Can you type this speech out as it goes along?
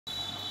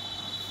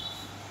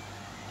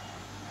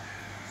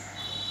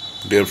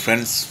Dear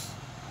friends,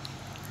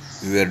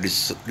 we were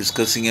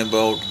discussing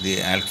about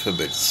the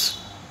alphabets,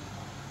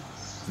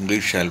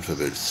 English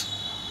alphabets.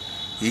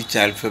 Each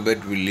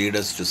alphabet will lead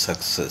us to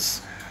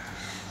success.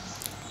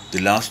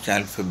 The last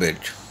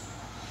alphabet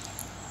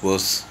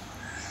was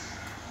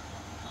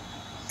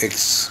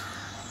X.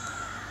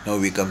 Now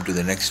we come to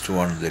the next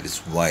one, that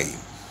is Y.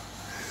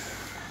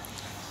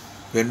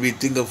 When we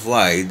think of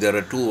Y, there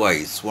are two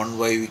Ys. One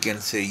Y we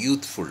can say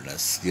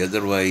youthfulness, the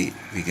other Y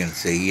we can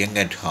say young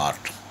at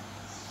heart.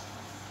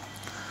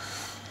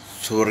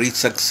 So for each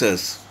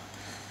success,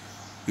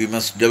 we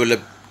must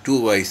develop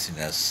two Ys in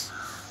us.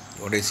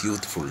 One is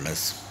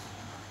youthfulness.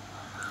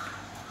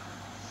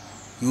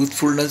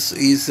 Youthfulness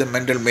is a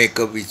mental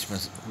makeup which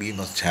we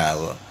must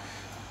have.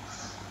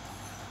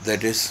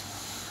 That is,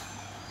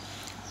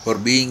 for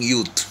being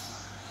youth,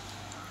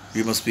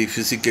 we must be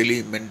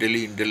physically,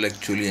 mentally,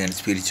 intellectually and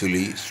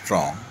spiritually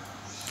strong.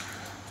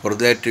 For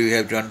that we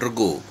have to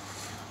undergo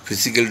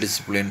physical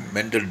discipline,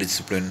 mental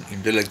discipline,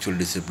 intellectual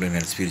discipline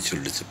and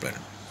spiritual discipline.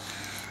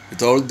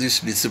 With all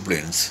these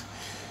disciplines,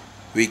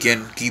 we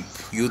can keep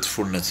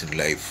youthfulness in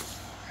life.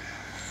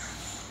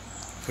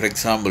 For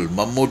example,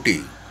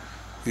 Mammootty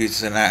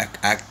is an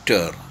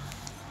actor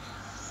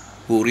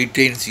who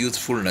retains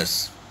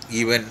youthfulness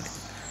even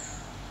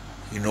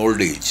in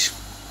old age.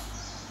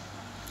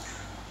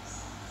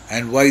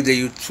 And why the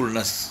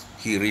youthfulness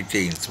he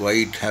retains? Why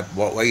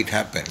it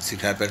happens? It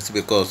happens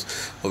because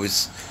of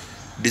his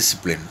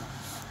discipline.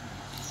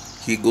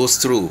 He goes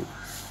through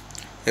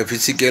a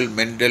physical,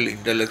 mental,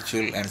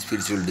 intellectual and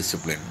spiritual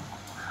discipline.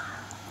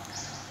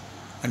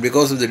 And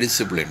because of the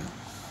discipline,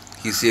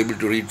 he is able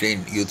to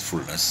retain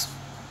youthfulness.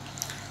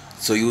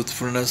 So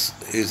youthfulness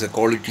is a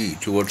quality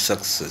towards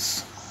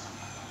success.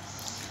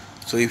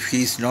 So if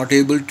he is not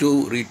able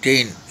to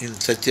retain in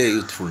such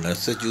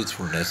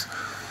youthfulness,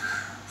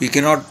 he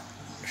cannot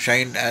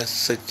shine as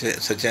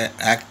such an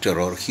actor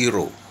or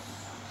hero.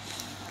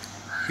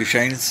 He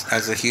shines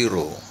as a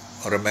hero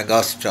or a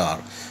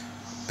megastar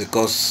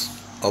because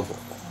of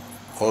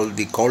all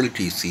the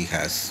qualities he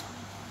has.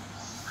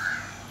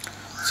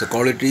 So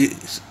quality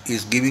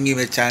is giving him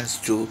a chance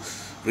to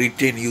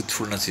retain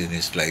youthfulness in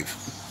his life.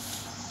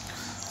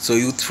 So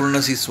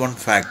youthfulness is one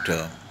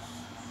factor.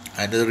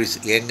 Another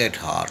is young at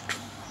heart.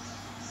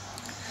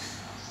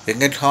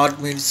 Young at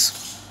heart means,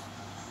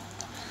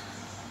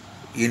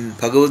 in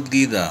Bhagavad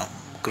Gita,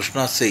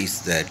 Krishna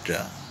says that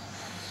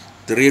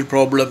the real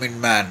problem in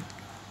man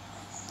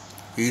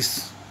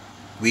is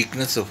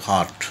weakness of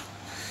heart.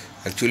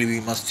 Actually, we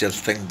must have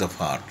strength of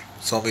heart.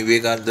 Swami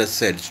Vivekananda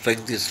said,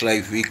 strength is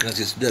life, weakness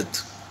is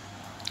death.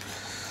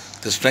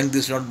 The strength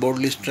is not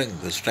bodily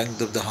strength, the strength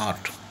of the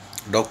heart.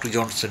 Dr.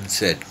 Johnson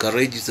said,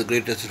 courage is the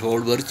greatest of all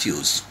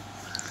virtues.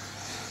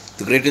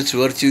 The greatest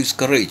virtue is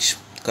courage.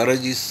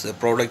 Courage is a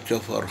product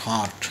of our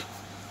heart.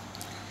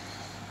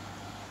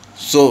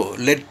 So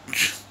let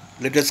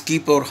us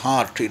keep our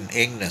heart in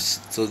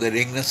youngness, so the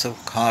youngness of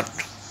heart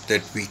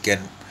that we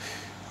can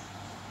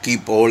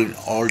keep all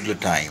the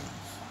time.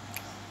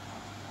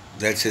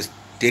 That's a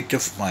state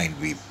of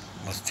mind we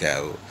must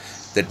have.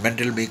 That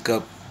mental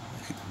makeup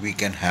we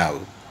can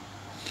have,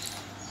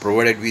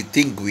 provided we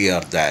think we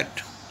are that.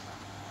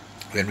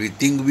 When we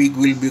think weak,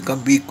 we will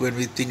become weak. When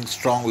we think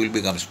strong, we will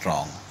become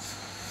strong.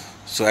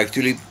 So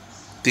actually,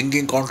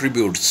 thinking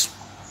contributes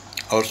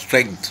our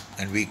strength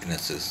and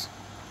weaknesses.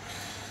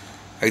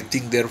 I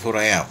think, therefore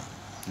I am.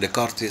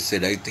 Descartes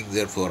said, I think,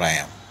 therefore I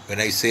am. When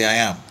I say I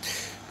am,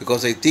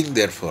 because I think,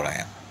 therefore I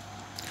am.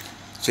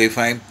 So if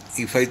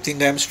I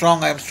think I am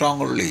strong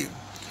only.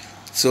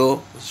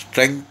 So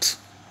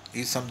strength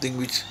is something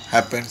which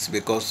happens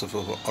because of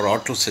our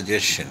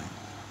auto-suggestion.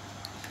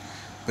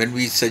 When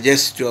we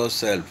suggest to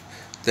ourselves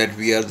that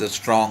we are the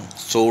strong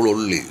soul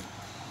only,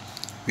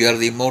 we are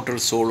the immortal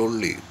soul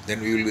only,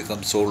 then we will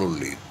become soul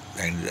only.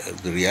 And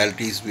the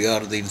reality is we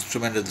are the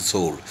instrument of the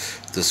soul.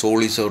 The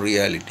soul is our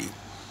reality.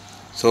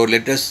 So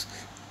let us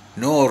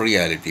know our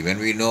reality. When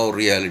we know our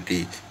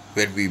reality,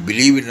 when we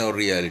believe in our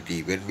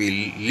reality, when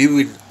we live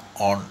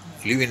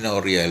in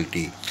our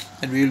reality,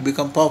 then we will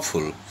become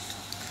powerful.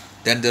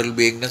 Then there will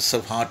be youngness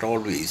of heart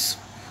always.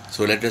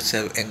 So let us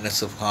have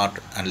youngness of heart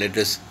and let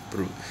us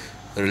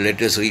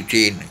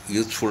retain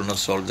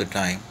youthfulness all the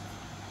time.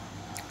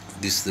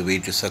 This is the way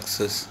to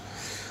success.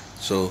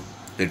 So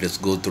let us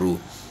go through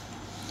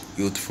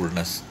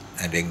youthfulness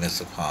and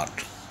youngness of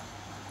heart.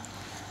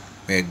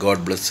 May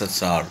God bless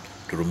us all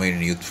to remain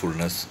in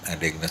youthfulness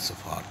and youngness of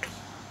heart.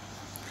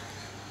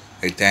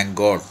 I thank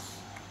God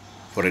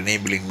for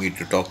enabling me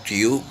to talk to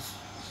you,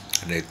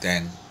 and I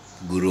thank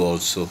Guru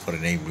also for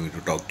enabling me to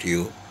talk to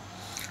you.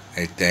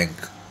 I thank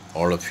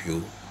all of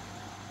you